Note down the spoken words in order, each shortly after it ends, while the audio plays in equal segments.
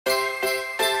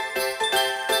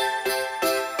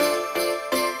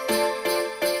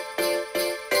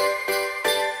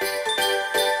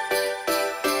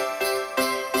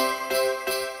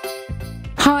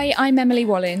Hi, I'm Emily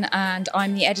Wallin and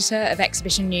I'm the editor of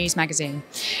Exhibition News magazine.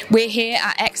 We're here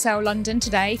at XL London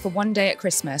today for One Day at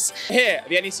Christmas. Here at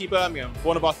the NEC Birmingham for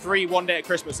one of our 3 One Day at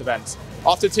Christmas events.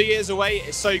 After 2 years away,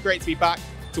 it's so great to be back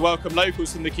to welcome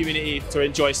locals from the community to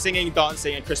enjoy singing,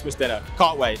 dancing and Christmas dinner.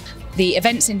 Can't wait. The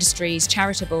events industry's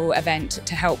charitable event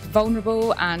to help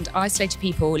vulnerable and isolated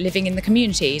people living in the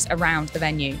communities around the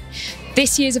venue.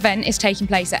 This year's event is taking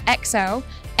place at XL,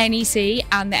 NEC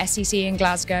and the SEC in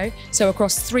Glasgow. So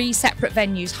across 3 separate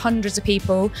venues, hundreds of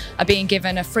people are being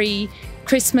given a free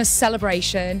Christmas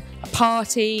celebration, a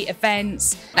party,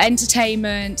 events,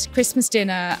 entertainment, Christmas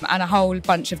dinner and a whole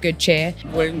bunch of good cheer.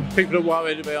 When people are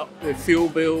worried about their fuel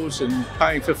bills and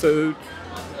paying for food,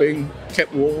 being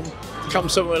kept warm, come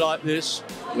somewhere like this,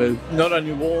 where not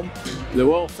only warm, they're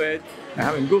well fed, they're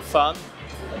having good fun,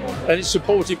 and it's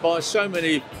supported by so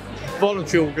many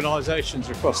voluntary organisations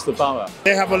across the borough.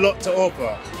 They have a lot to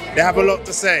offer, they have a lot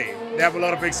to say, they have a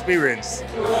lot of experience,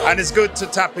 and it's good to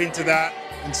tap into that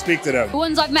and speak to them. The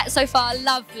ones I've met so far are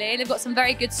lovely. They've got some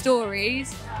very good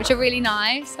stories, which are really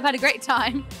nice. I've had a great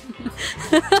time.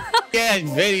 Yeah,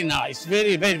 very nice,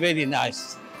 very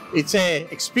nice. It's an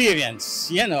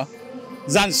experience, you know,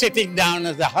 than sitting down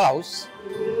at the house,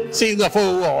 seeing the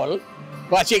full wall,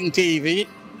 watching TV.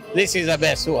 This is the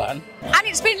best one. And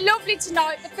it's been lovely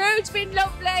tonight. The food's been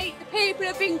lovely, the people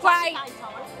have been great.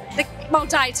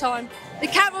 Daytime. The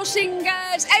carol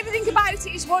singers, everything about it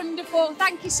is wonderful.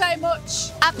 Thank you so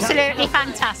much. Absolutely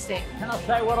fantastic. Can I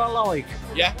say what I like?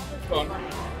 Yeah, go on.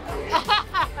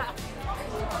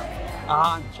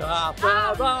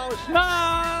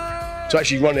 To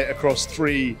actually run it across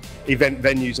 3 event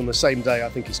venues on the same day, I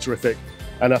think is terrific.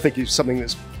 And I think it's something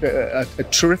that's a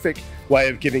terrific way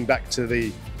of giving back to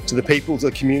the people, to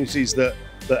the communities that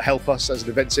help us as an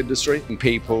events industry. And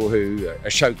people who are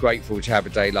so grateful to have a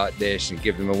day like this and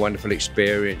give them a wonderful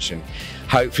experience, and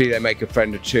hopefully they make a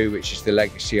friend or 2, which is the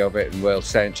legacy of it, and we'll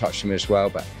stay in touch with them as well.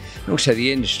 But also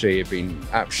the industry have been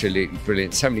absolutely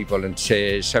brilliant. So many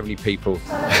volunteers, so many people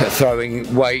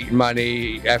throwing weight,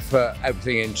 money, effort,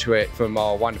 everything into it from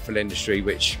our wonderful industry,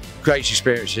 which creates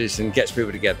experiences and gets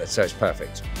people together, so it's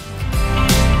perfect.